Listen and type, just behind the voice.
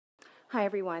Hi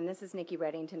everyone, this is Nikki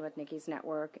Reddington with Nikki's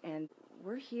Network, and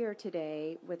we're here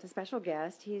today with a special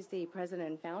guest. He's the president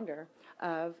and founder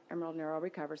of Emerald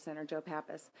Neuro-Recover Center, Joe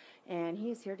Pappas, and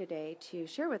he's here today to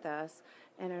share with us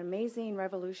an amazing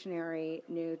revolutionary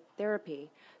new therapy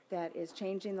that is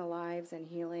changing the lives and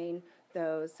healing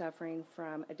those suffering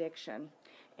from addiction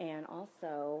and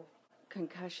also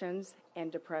concussions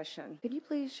and depression. Could you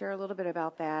please share a little bit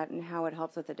about that and how it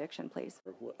helps with addiction, please?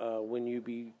 When you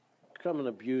become an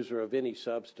abuser of any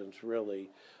substance,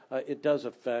 really, it does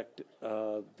affect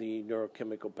the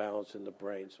neurochemical balance in the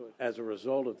brain. So as a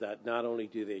result of that, not only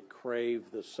do they crave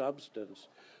the substance,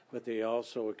 but they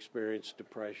also experience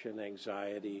depression,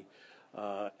 anxiety,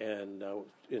 and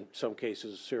in some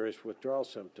cases, serious withdrawal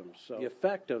symptoms. So the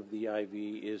effect of the IV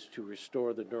is to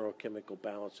restore the neurochemical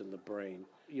balance in the brain.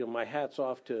 You know, my hat's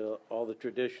off to all the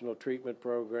traditional treatment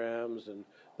programs and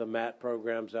the MAT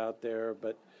programs out there,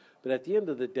 but at the end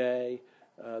of the day,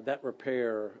 that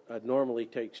repair normally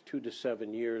takes 2 to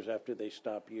 7 years after they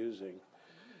stop using.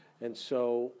 And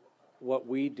so what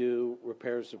we do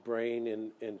repairs the brain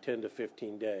in 10 to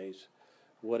 15 days,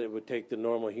 what it would take the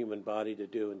normal human body to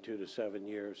do in 2 to 7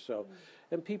 years. So,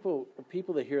 and people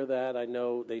that hear that, I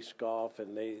know they scoff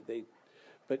and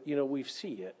but you know, we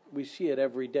see it. We see it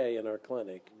every day in our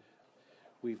clinic.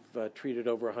 We've treated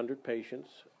over 100 patients,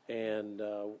 and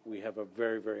we have a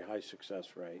very, very high success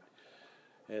rate.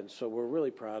 And so we're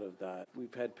really proud of that.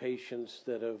 We've had patients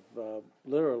that have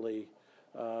literally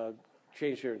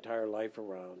changed their entire life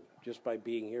around just by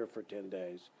being here for 10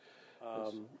 days.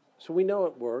 So we know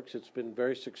it works. It's been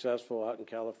very successful out in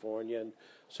California and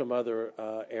some other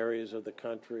areas of the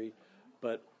country.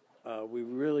 But we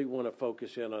really want to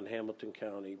focus in on Hamilton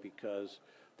County because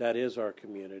that is our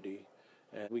community.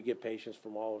 And we get patients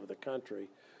from all over the country.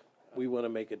 We want to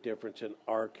make a difference in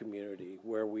our community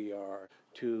where we are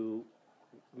to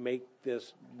make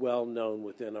this well known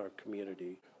within our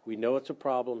community. We know it's a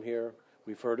problem here.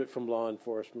 We've heard it from law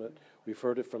enforcement. We've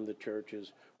heard it from the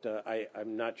churches.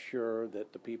 I'm not sure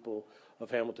that the people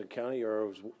of Hamilton County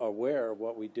are aware of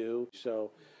what we do.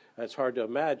 So it's hard to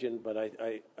imagine, but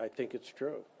I think it's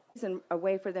true. And a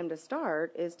way for them to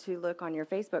start is to look on your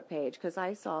Facebook page, because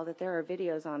I saw that there are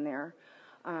videos on there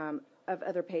of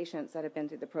other patients that have been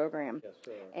through the program. Yes,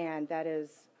 sir. And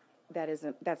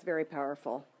that's very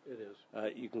powerful. It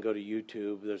is. You can go to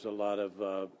YouTube. There's a lot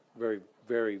of very,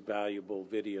 very valuable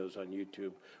videos on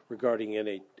YouTube regarding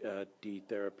NAD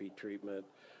therapy treatment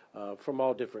from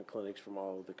all different clinics from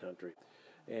all over the country.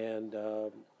 And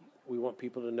we want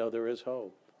people to know there is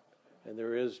hope. And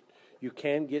you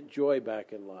can get joy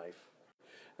back in life.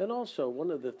 And also, one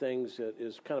of the things that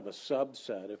is kind of a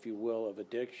subset, if you will, of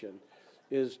addiction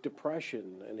is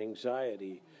depression and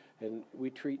anxiety. And we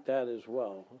treat that as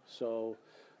well. So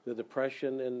the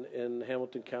depression in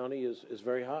Hamilton County is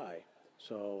very high.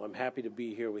 So I'm happy to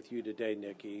be here with you today,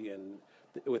 Nikki, and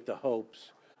with the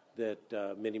hopes that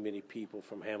many, many people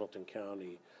from Hamilton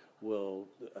County will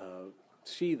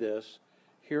see this,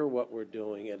 hear what we're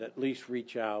doing, and at least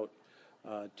reach out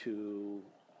to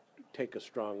take a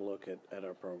strong look at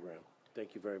our program.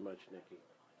 Thank you very much, Nikki.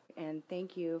 And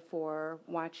thank you for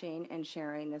watching and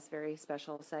sharing this very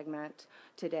special segment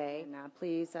today. And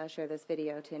please share this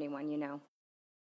video to anyone you know.